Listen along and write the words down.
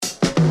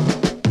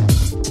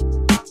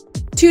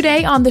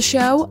Today on the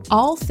show,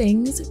 all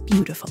things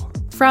beautiful.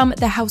 From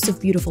the House of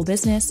Beautiful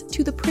Business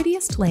to the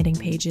prettiest landing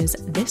pages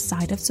this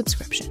side of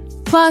subscription.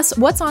 Plus,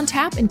 what's on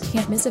tap and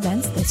can't miss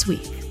events this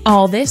week.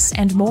 All this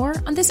and more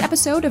on this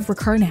episode of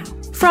Recur Now.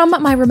 From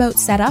my remote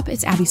setup,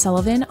 it's Abby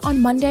Sullivan on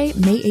Monday,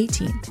 May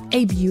 18th.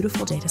 A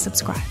beautiful day to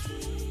subscribe.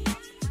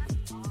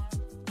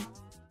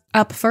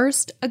 Up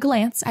first, a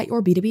glance at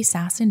your B2B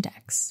SaaS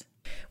index.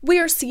 We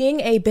are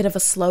seeing a bit of a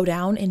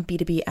slowdown in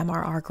B2B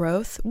MRR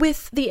growth,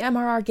 with the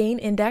MRR gain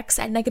index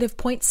at negative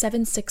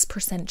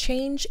 0.76%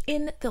 change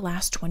in the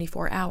last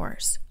 24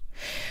 hours.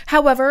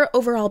 However,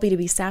 overall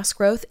B2B SaaS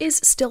growth is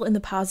still in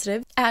the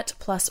positive at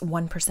plus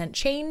 1%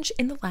 change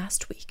in the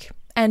last week.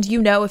 And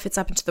you know if it's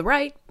up and to the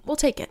right, we'll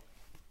take it.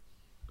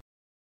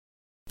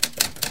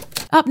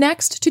 Up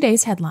next,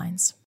 today's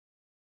headlines.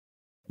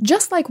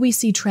 Just like we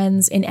see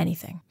trends in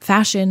anything,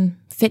 fashion,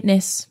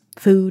 fitness,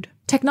 food,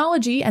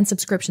 technology, and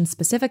subscription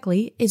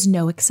specifically, is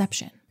no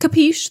exception.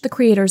 Capiche, the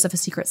creators of A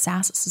Secret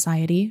SaaS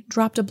Society,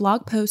 dropped a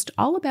blog post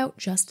all about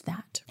just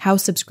that. How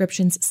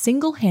subscriptions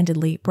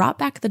single-handedly brought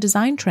back the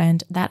design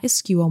trend that is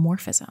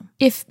skeuomorphism.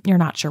 If you're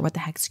not sure what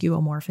the heck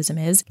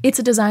skeuomorphism is, it's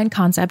a design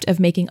concept of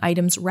making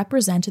items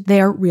represent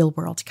their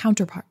real-world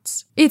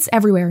counterparts. It's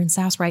everywhere in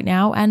SaaS right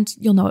now, and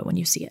you'll know it when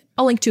you see it.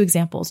 I'll link to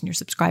examples in your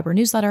subscriber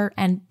newsletter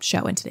and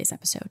show in today's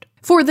episode.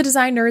 For the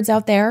design nerds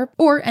out there,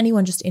 or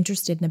anyone just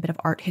interested in a bit of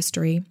art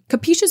history,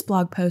 Capiche's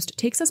blog post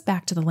takes us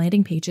back to the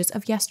landing pages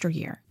of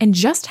yesteryear and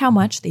just how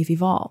much they've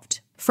evolved.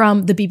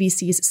 From the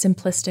BBC's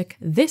simplistic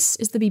 "this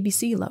is the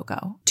BBC"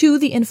 logo, to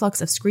the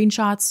influx of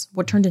screenshots,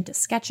 what turned into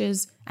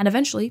sketches, and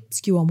eventually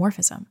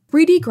skeuomorphism.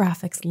 3D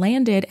graphics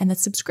landed and the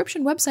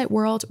subscription website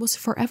world was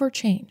forever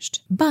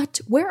changed.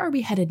 But where are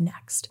we headed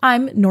next?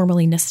 I'm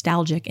normally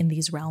nostalgic in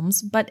these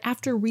realms, but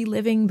after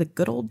reliving the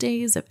good old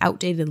days of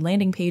outdated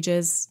landing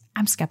pages,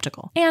 I'm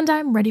skeptical, and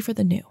I'm ready for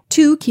the new.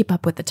 To keep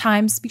up with the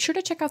times, be sure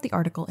to check out the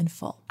article in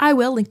full. I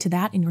will link to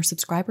that in your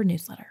subscriber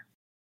newsletter.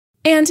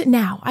 And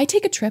now I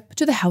take a trip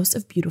to the House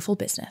of Beautiful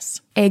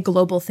Business, a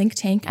global think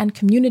tank and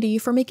community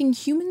for making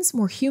humans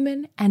more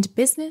human and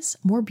business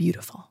more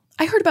beautiful.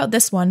 I heard about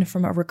this one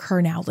from a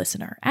Recur Now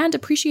listener and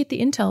appreciate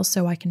the intel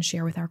so I can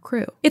share with our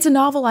crew. It's a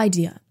novel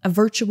idea, a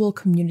virtual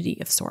community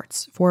of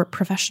sorts for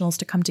professionals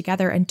to come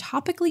together and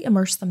topically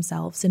immerse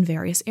themselves in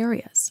various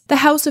areas. The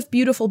House of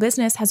Beautiful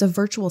Business has a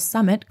virtual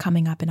summit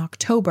coming up in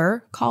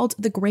October called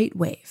The Great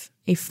Wave,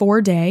 a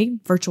 4-day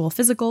virtual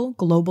physical,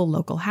 global,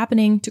 local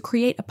happening to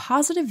create a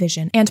positive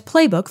vision and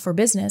playbook for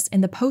business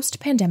in the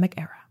post-pandemic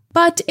era.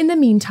 But in the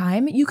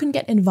meantime, you can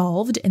get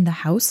involved in the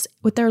house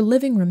with their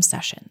living room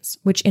sessions,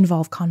 which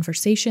involve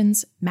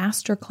conversations,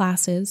 master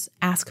classes,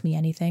 ask me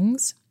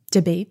anythings,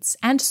 debates,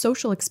 and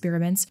social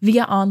experiments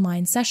via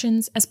online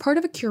sessions as part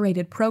of a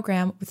curated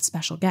program with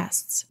special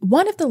guests.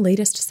 One of the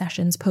latest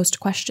sessions posed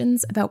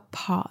questions about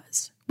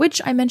pause, which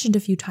I mentioned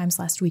a few times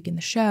last week in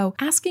the show,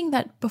 asking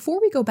that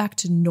before we go back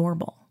to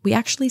normal, we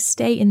actually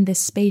stay in this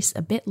space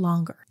a bit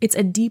longer. It's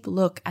a deep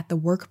look at the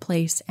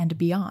workplace and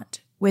beyond,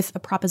 with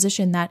a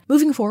proposition that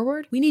moving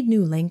forward, we need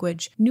new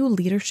language, new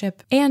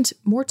leadership, and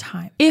more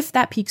time. If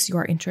that piques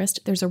your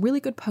interest, there's a really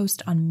good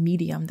post on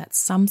Medium that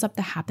sums up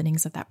the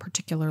happenings of that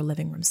particular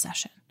living room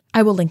session.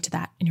 I will link to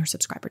that in your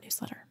subscriber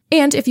newsletter.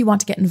 And if you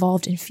want to get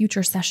involved in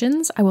future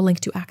sessions, I will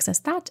link to access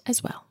that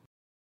as well.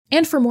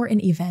 And for more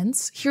in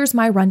events, here's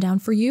my rundown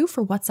for you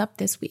for what's up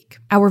this week.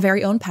 Our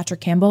very own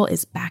Patrick Campbell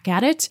is back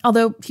at it,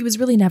 although he was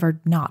really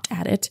never not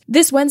at it.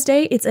 This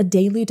Wednesday, it's a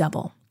daily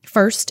double.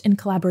 First, in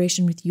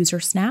collaboration with user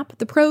Snap,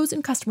 the pros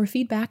in customer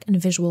feedback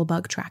and visual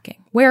bug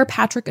tracking, where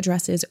Patrick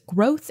addresses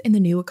growth in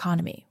the new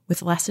economy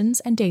with lessons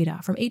and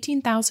data from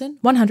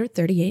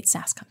 18,138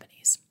 SaaS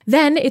companies.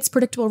 Then it's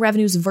Predictable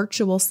Revenue's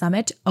virtual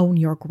summit, Own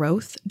Your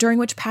Growth, during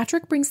which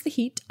Patrick brings the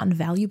heat on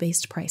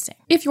value-based pricing.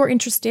 If you're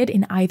interested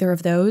in either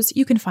of those,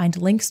 you can find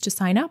links to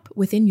sign up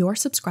within your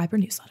subscriber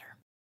newsletter.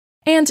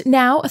 And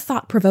now a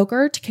thought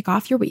provoker to kick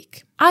off your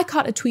week. I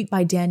caught a tweet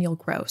by Daniel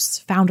Gross,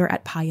 founder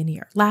at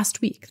Pioneer,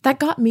 last week that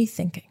got me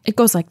thinking. It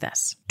goes like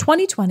this.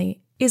 2020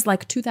 is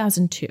like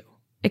 2002,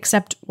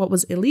 except what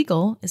was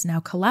illegal is now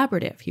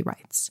collaborative, he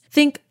writes.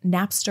 Think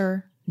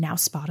Napster, now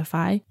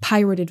Spotify,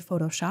 pirated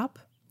Photoshop,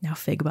 now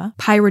Figma,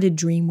 pirated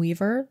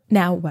Dreamweaver,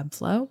 now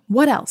Webflow.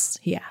 What else,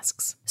 he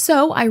asks.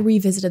 So I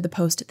revisited the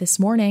post this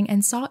morning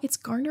and saw it's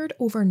garnered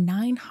over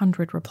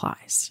 900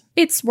 replies.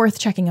 It's worth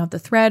checking out the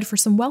thread for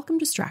some welcome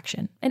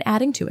distraction and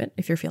adding to it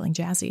if you're feeling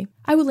jazzy.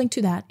 I will link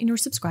to that in your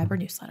subscriber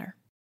newsletter.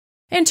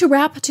 And to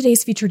wrap,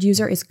 today's featured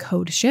user is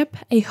CodeShip,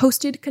 a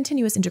hosted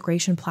continuous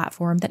integration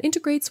platform that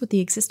integrates with the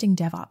existing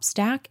DevOps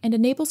stack and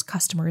enables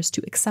customers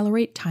to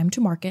accelerate time to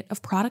market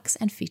of products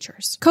and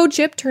features.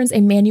 CodeShip turns a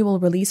manual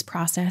release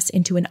process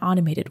into an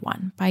automated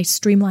one by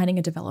streamlining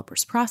a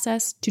developer's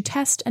process to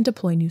test and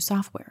deploy new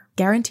software,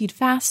 guaranteed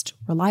fast,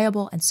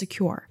 reliable, and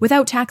secure,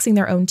 without taxing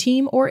their own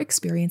team or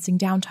experiencing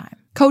downtime.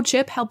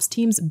 CodeShip helps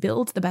teams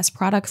build the best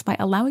products by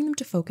allowing them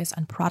to focus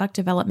on product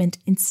development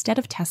instead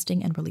of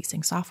testing and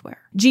releasing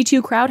software.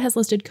 G2 Crowd has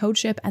listed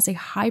CodeShip as a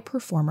high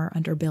performer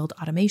under build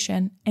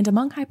automation, and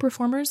among high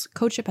performers,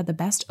 CodeShip had the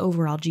best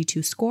overall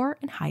G2 score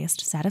and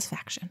highest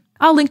satisfaction.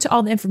 I'll link to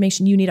all the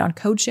information you need on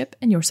CodeShip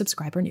in your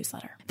subscriber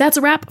newsletter. That's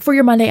a wrap for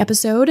your Monday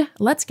episode.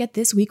 Let's get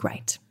this week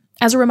right.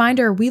 As a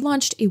reminder, we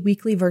launched a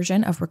weekly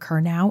version of Recur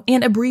Now,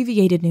 an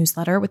abbreviated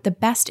newsletter with the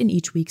best in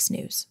each week's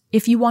news.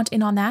 If you want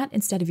in on that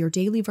instead of your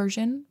daily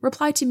version,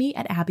 reply to me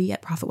at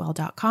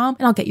abby@profitwell.com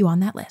and I'll get you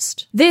on that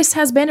list. This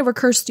has been a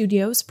Recur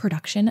Studios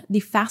production, the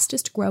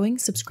fastest growing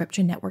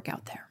subscription network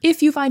out there.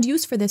 If you find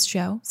use for this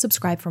show,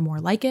 subscribe for more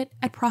like it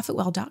at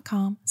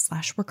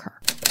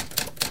profitwell.com/recur.